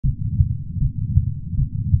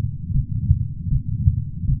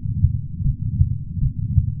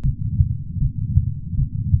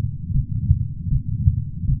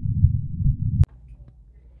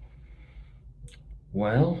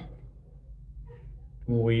Well,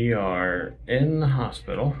 we are in the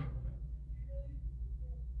hospital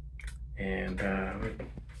and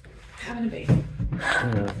having a baby.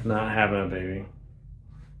 not having a baby.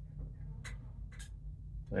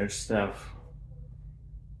 There's Steph.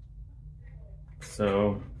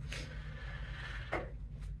 So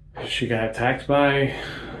she got attacked by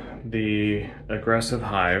the aggressive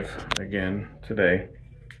hive again today,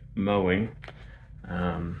 mowing.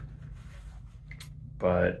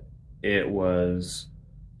 But she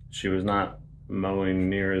was not mowing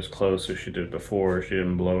near as close as she did before. She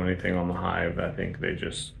didn't blow anything on the hive. I think they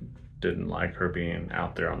just didn't like her being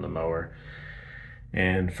out there on the mower.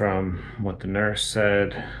 And from what the nurse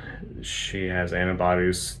said, she has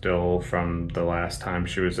antibodies still from the last time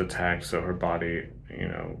she was attacked, so her body,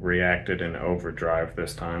 reacted in overdrive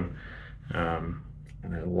this time. And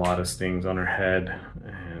there's a lot of stings on her head,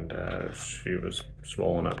 and she was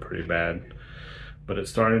swollen up pretty bad. But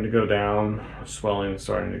it's starting to go down, swelling is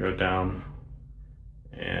starting to go down.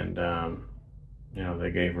 And,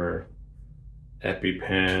 they gave her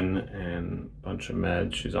epipen and a bunch of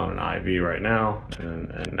meds. She's on an IV right now,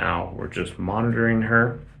 and now we're just monitoring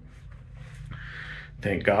her.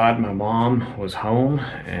 Thank God my mom was home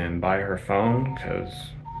and by her phone, because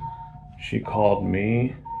she called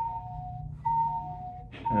me.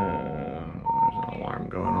 There's an alarm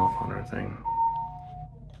going off on her thing.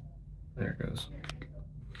 There it goes.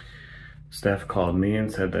 Steph called me and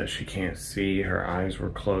said that she can't see, her eyes were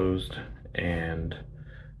closed, and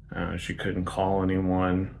she couldn't call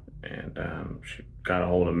anyone, and she got a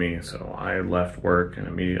hold of me. So I left work and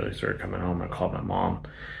immediately started coming home. I called my mom.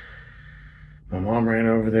 My mom ran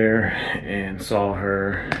over there and saw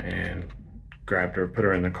her and grabbed her, put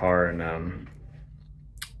her in the car, and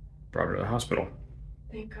brought her to the hospital.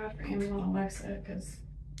 Thank God for Amazon Alexa, because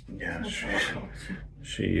yeah,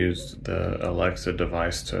 she used the Alexa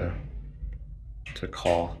device to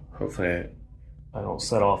call. Hopefully I don't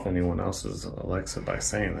set off anyone else's Alexa by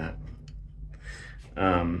saying that.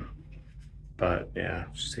 But yeah,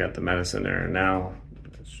 she's got the medicine there now.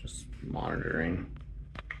 It's just monitoring.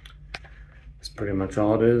 That's pretty much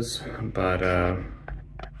all it is, but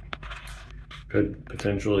could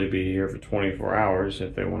potentially be here for 24 hours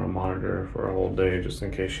if they want to monitor her for a whole day, just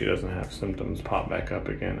in case she doesn't have symptoms pop back up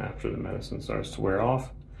again after the medicine starts to wear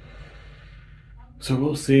off. So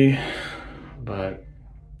we'll see. But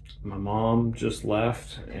my mom just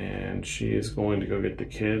left and she is going to go get the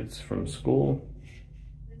kids from school.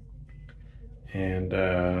 And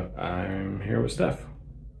I'm here with Steph.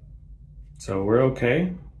 So we're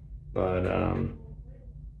okay, but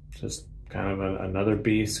just kind of another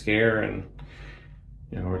bee scare. And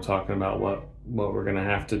we're talking about what we're gonna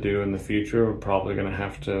have to do in the future. We're probably gonna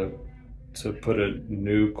have to put a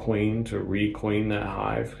new queen to re-queen that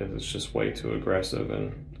hive, because it's just way too aggressive,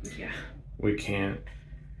 and yeah, we can't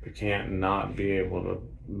not be able to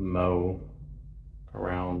mow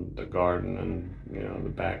around the garden and the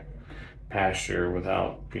back pasture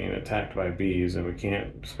without being attacked by bees. And we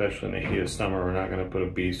can't, especially in the heat of summer, we're not going to put a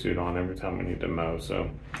bee suit on every time we need to mow. So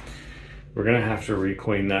we're going to have to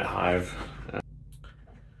re-queen that hive.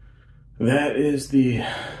 That is the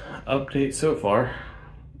update so far.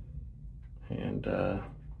 And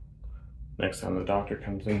next time the doctor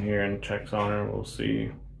comes in here and checks on her, we'll see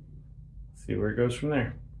where it goes from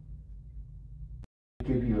there.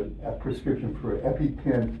 Give you a prescription for an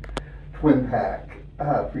EpiPen twin pack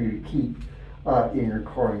for you to keep in your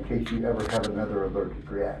car in case you ever have another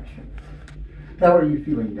allergic reaction. How are you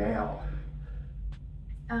feeling now?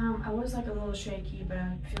 I was like a little shaky, but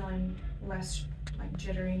I'm feeling less like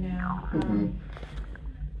jittery now.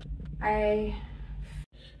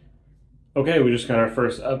 Okay, we just got our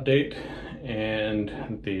first update,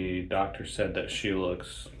 and the doctor said that she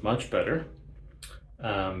looks much better,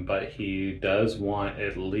 but he does want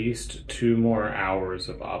at least 2 more hours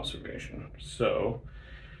of observation. So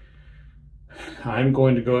I'm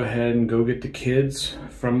going to go ahead and go get the kids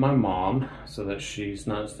from my mom so that she's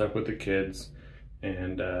not stuck with the kids,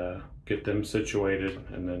 and get them situated,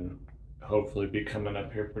 and then hopefully be coming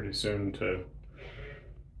up here pretty soon to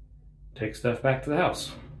take Steph back to the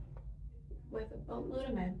house. With a boatload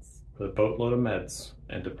of meds. With a boatload of meds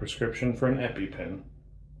and a prescription for an EpiPen.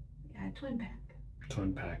 Yeah, a twin pack.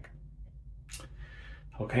 Twin pack.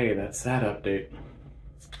 Okay, that's that update.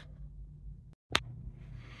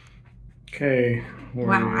 Okay.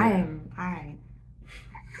 Wow, I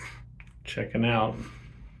checking out.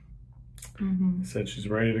 Said she's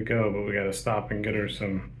ready to go, but we got to stop and get her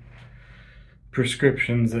some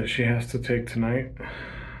prescriptions that she has to take tonight.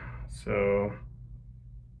 So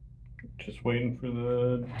just waiting for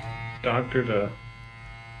the doctor to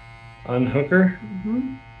unhook her,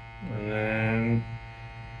 Mm-hmm. and then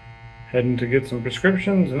heading to get some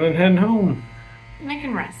prescriptions, and then heading home. And I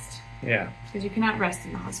can rest. Yeah. Because you cannot rest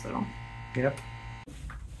in the hospital. Yep.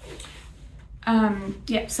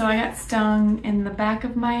 Yep, so I got stung in the back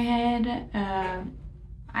of my head.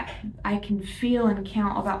 I can feel and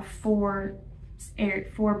count about four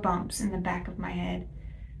bumps in the back of my head.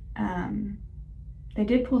 They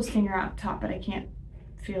did pull a stinger out top, but I can't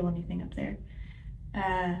feel anything up there.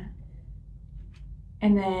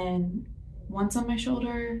 And then once on my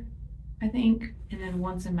shoulder, I think, and then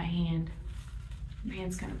once in my hand. My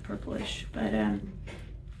hand's kind of purplish, but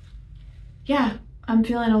yeah, I'm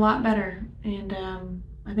feeling a lot better, and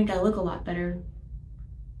I think I look a lot better.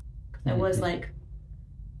 I was like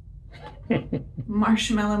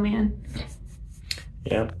Marshmallow Man.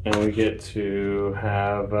 Yep, and we get to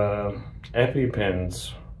have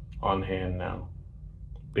epipens on hand now,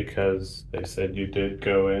 because they said you did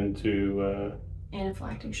go into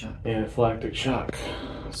Anaphylactic shock. Anaphylactic shock,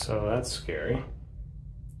 so that's scary.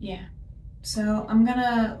 Yeah, so I'm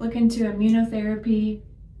gonna look into immunotherapy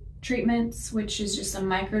treatments, which is just a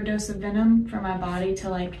microdose of venom for my body to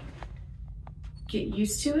like get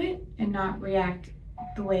used to it and not react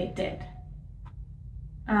the way it did.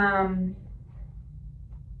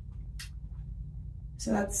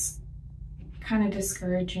 So that's kind of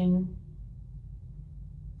discouraging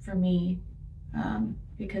for me,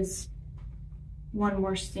 because one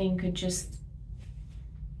more sting could just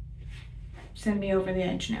send me over the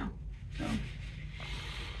edge now. So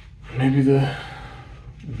Maybe the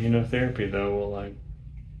immunotherapy though will, like,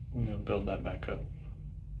 you know, build that back up.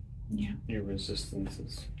 yeah, Your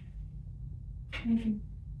resistances. maybe.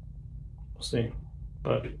 We'll see.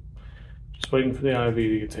 But just waiting for the IV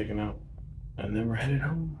to get taken out, and then we're headed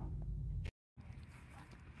home.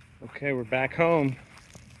 Okay, we're back home.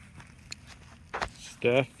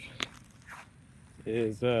 Steph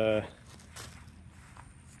is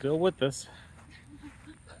still with us,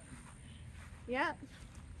 Yeah,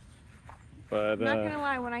 but not gonna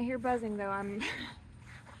lie, when I hear buzzing though, I'm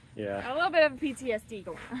yeah. a little bit of PTSD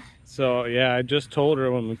going on. So yeah, I just told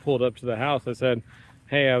her when we pulled up to the house, I said,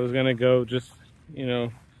 hey, I was gonna go just, you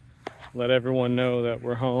know, let everyone know that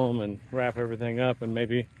we're home and wrap everything up and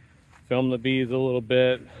maybe film the bees a little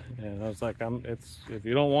bit. And I was like, if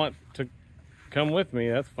you don't want to come with me,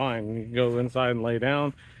 that's fine. You can go inside and lay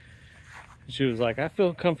down. She was like, I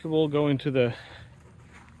feel comfortable going to the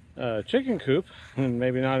chicken coop and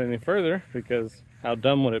maybe not any further, because how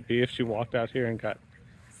dumb would it be if she walked out here and got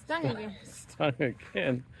Stung again. stung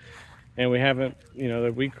again. And we haven't, you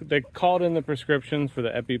know, they called in the prescriptions for the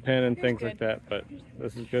EpiPen and things like that, but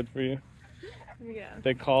this is good for you. Yeah.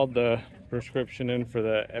 They called the prescription in for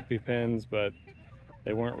the EpiPens, but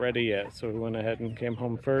they weren't ready yet, so we went ahead and came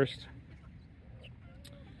home first.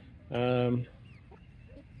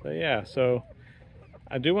 But yeah, so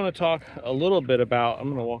I do want to talk a little bit about, I'm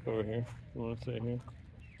going to walk over here. You want to stay here?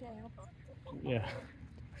 Yeah.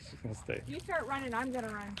 She's going to stay. If you start running, I'm gonna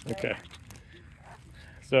run. Okay.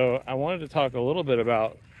 So I wanted to talk a little bit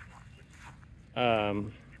about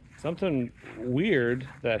something weird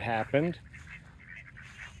that happened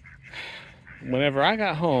whenever I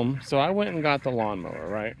got home. So I went and got the lawnmower,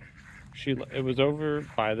 right? It was over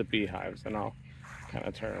by the beehives, and I'll kind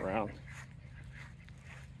of turn around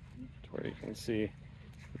to where you can see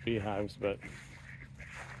the beehives. But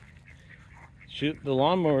the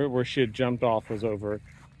lawnmower where she had jumped off was over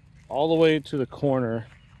all the way to the corner,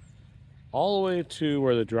 all the way to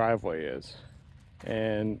where the driveway is,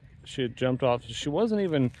 and she had jumped off. She wasn't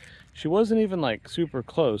even like super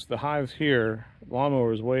close. The hive's here, the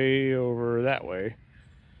lawnmower was way over that way,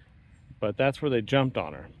 but that's where they jumped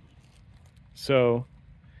on her. So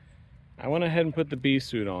I went ahead and put the bee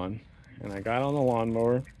suit on, and I got on the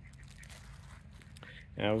lawnmower,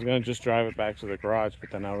 and I was gonna just drive it back to the garage,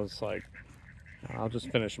 but then I was like, I'll just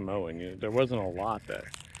finish mowing. There wasn't a lot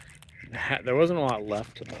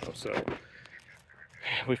left to mow, so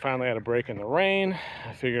we finally had a break in the rain.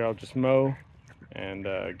 I figured I'll just mow and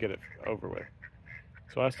get it over with.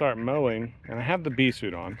 So I start mowing, and I have the bee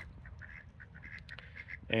suit on,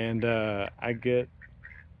 and I get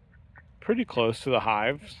pretty close to the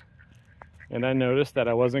hives, and I noticed that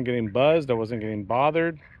I wasn't getting buzzed, I wasn't getting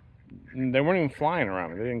bothered. They weren't even flying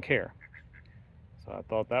around me, they didn't care. So I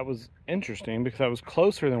thought that was interesting, because I was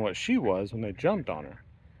closer than what she was when they jumped on her.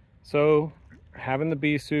 So having the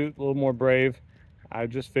bee suit, a little more brave, I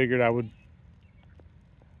just figured I would...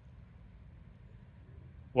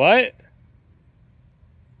 What?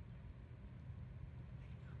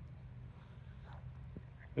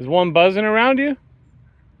 Is one buzzing around you?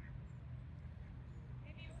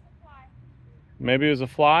 Maybe it was a fly. Maybe it was a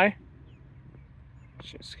fly?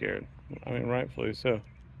 She's scared. I mean, rightfully so.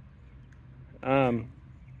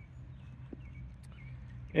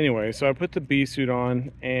 Anyway, so I put the bee suit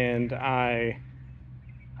on and I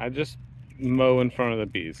just mow in front of the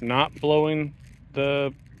bees, not blowing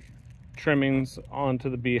the trimmings onto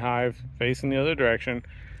the beehive facing the other direction.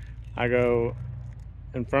 I go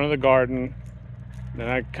in front of the garden, then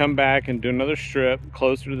I come back and do another strip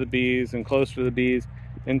closer to the bees and closer to the bees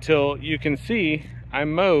until you can see I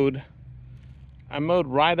mowed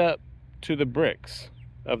right up to the bricks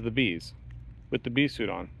of the bees with the bee suit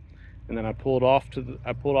on. And then I pulled off to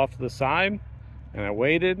the side and I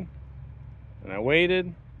waited and I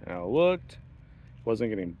waited and I looked.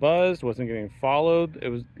 Wasn't getting buzzed, wasn't getting followed.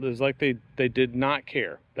 It was like they did not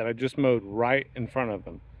care that I just mowed right in front of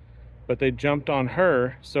them. But they jumped on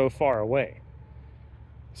her so far away.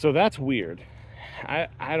 So that's weird.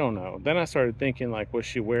 I don't know. Then I started thinking, like, was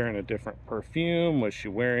she wearing a different perfume? Was she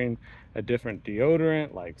wearing a different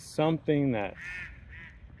deodorant? Like something that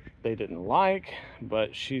they didn't like.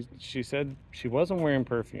 But she said she wasn't wearing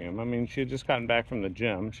perfume. I mean, she had just gotten back from the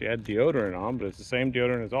gym. She had deodorant on, but it's the same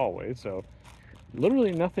deodorant as always. So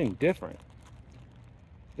literally nothing different.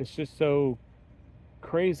 It's just so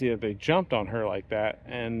crazy that they jumped on her like that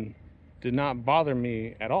and did not bother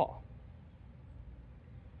me at all.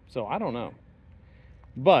 So I don't know.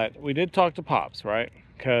 But we did talk to Pops, right?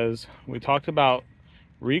 Because we talked about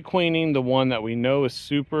requeening the one that we know is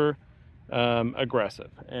super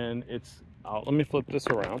aggressive. And it's, let me flip this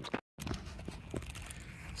around.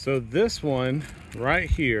 So this one right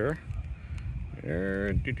here,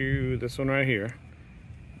 this one right here,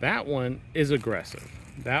 that one is aggressive.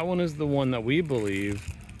 That one is the one that we believe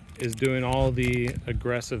is doing all the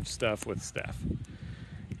aggressive stuff with Steph.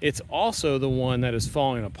 It's also the one that is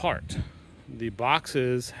falling apart. The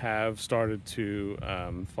boxes have started to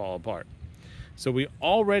fall apart. So we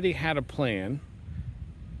already had a plan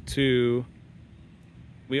to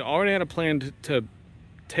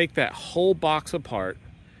take that whole box apart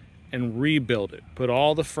and rebuild it. Put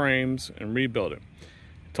all the frames and rebuild it.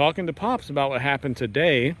 Talking to Pops about what happened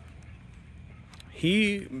today,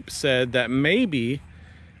 he said that maybe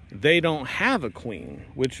they don't have a queen,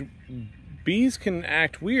 which bees can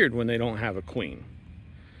act weird when they don't have a queen.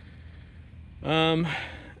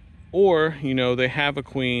 Or, you know, they have a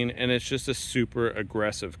queen and it's just a super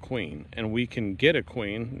aggressive queen, and we can get a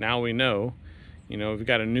queen. Now we know, you know, we've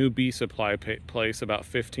got a new bee supply place about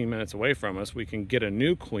 15 minutes away from us. We can get a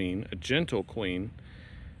new queen, a gentle queen,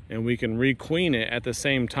 and we can requeen it at the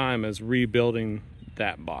same time as rebuilding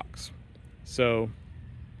that box. So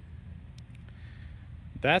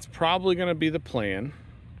that's probably going to be the plan.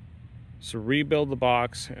 So rebuild the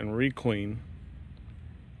box and requeen.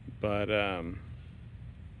 But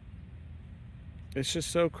it's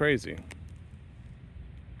just so crazy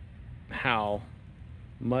how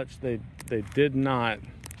much they did not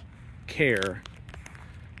care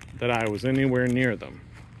that I was anywhere near them.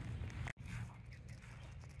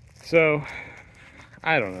 So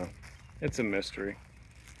I don't know. It's a mystery.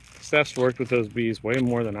 Steph's worked with those bees way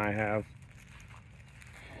more than I have.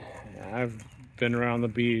 I've been around the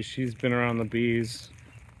bees. She's been around the bees.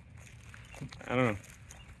 I don't know.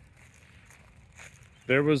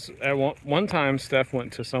 There was at one time Steph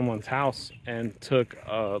went to someone's house and took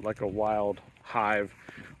like a wild hive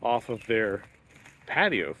off of their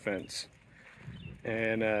patio fence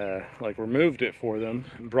and like removed it for them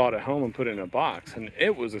and brought it home and put it in a box, and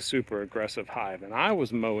it was a super aggressive hive. And I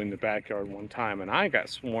was mowing the backyard one time and I got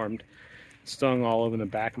swarmed, stung all over the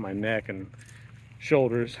back of my neck and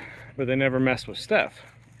shoulders, but they never messed with Steph.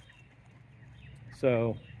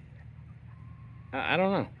 So I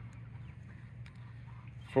don't know.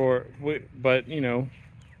 But you know,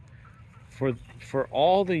 for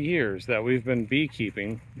all the years that we've been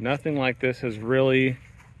beekeeping, nothing like this has really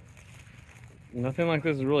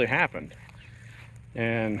happened.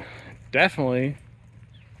 And definitely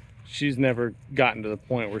she's never gotten to the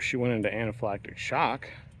point where she went into anaphylactic shock.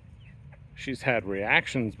 She's had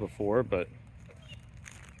reactions before, but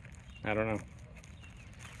I don't know.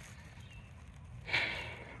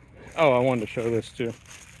 Oh, I wanted to show this too.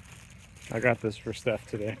 I got this for Steph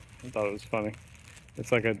today. I thought it was funny.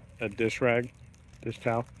 It's like a dish rag, dish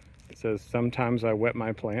towel. It says, "Sometimes I wet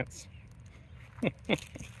my plants."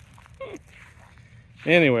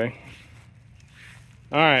 Anyway.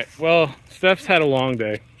 All right, well, Steph's had a long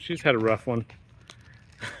day. She's had a rough one.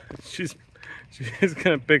 She's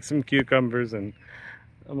gonna pick some cucumbers and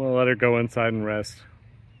I'm gonna let her go inside and rest.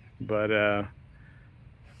 But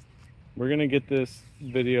we're gonna get this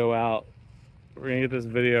video out.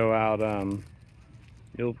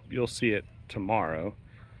 You'll see it tomorrow.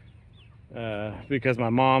 because my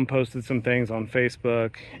mom posted some things on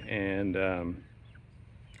Facebook, and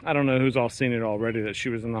I don't know who's all seen it already, that she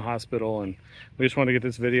was in the hospital, and we just wanted to get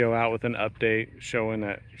this video out with an update showing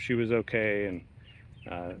that she was okay.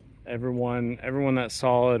 And everyone that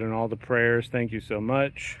saw it and all the prayers, thank you so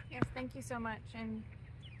much. Yes, thank you so much. And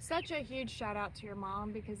such a huge shout out to your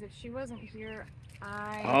mom, because if she wasn't here,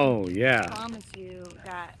 I promise you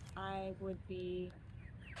that I would be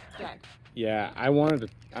dead. Yeah, I wanted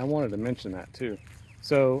to mention that too.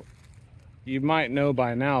 So you might know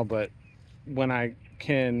by now, but when I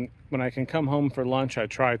can come home for lunch, I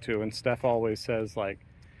try to, and Steph always says, like,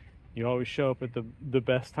 you always show up at the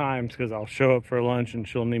best times, because I'll show up for lunch and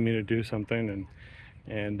she'll need me to do something,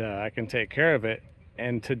 and I can take care of it.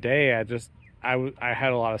 And today I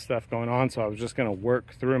had a lot of stuff going on, so I was just gonna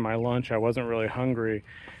work through my lunch. I wasn't really hungry,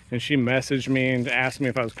 and she messaged me and asked me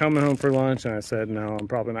if I was coming home for lunch, and I said no, I'm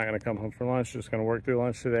probably not gonna come home for lunch, just gonna work through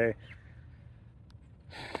lunch today.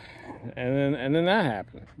 And then that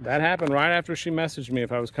happened. That happened right after she messaged me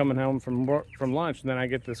if I was coming home from lunch. And then I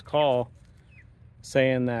get this call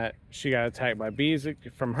saying that she got attacked by bees.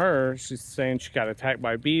 From her, she's saying she got attacked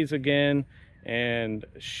by bees again, and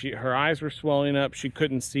her eyes were swelling up. She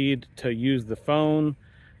couldn't see to use the phone,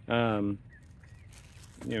 you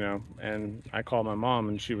know. And I called my mom,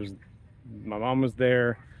 and my mom was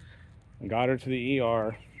there and got her to the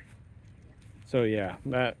ER. So yeah,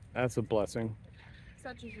 that's a blessing.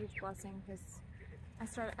 Such a huge blessing, because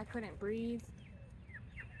I couldn't breathe.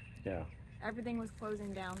 Yeah. Everything was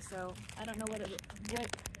closing down, so I don't know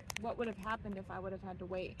what would have happened if I would have had to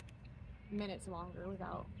wait minutes longer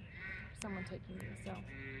without someone taking me. So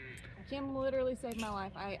Kim literally saved my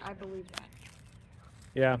life. I believe that.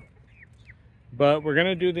 Yeah. But we're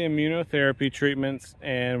gonna do the immunotherapy treatments,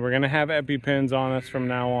 and we're gonna have EpiPens on us from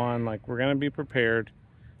now on. Like, we're gonna be prepared.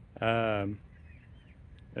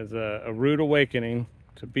 As a rude awakening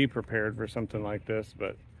to be prepared for something like this,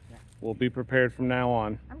 but we'll be prepared from now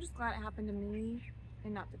on. I'm just glad it happened to me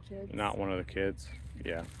and not the kids. Not one of the kids.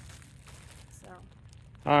 Yeah. So.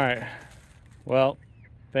 All right. Well,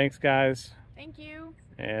 thanks, guys. Thank you.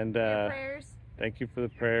 And for your prayers. thank you for the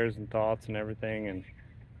prayers and thoughts and everything.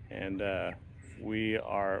 And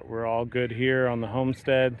we're all good here on the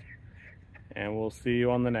homestead, and we'll see you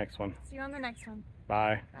on the next one. See you on the next one.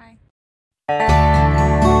 Bye. Bye.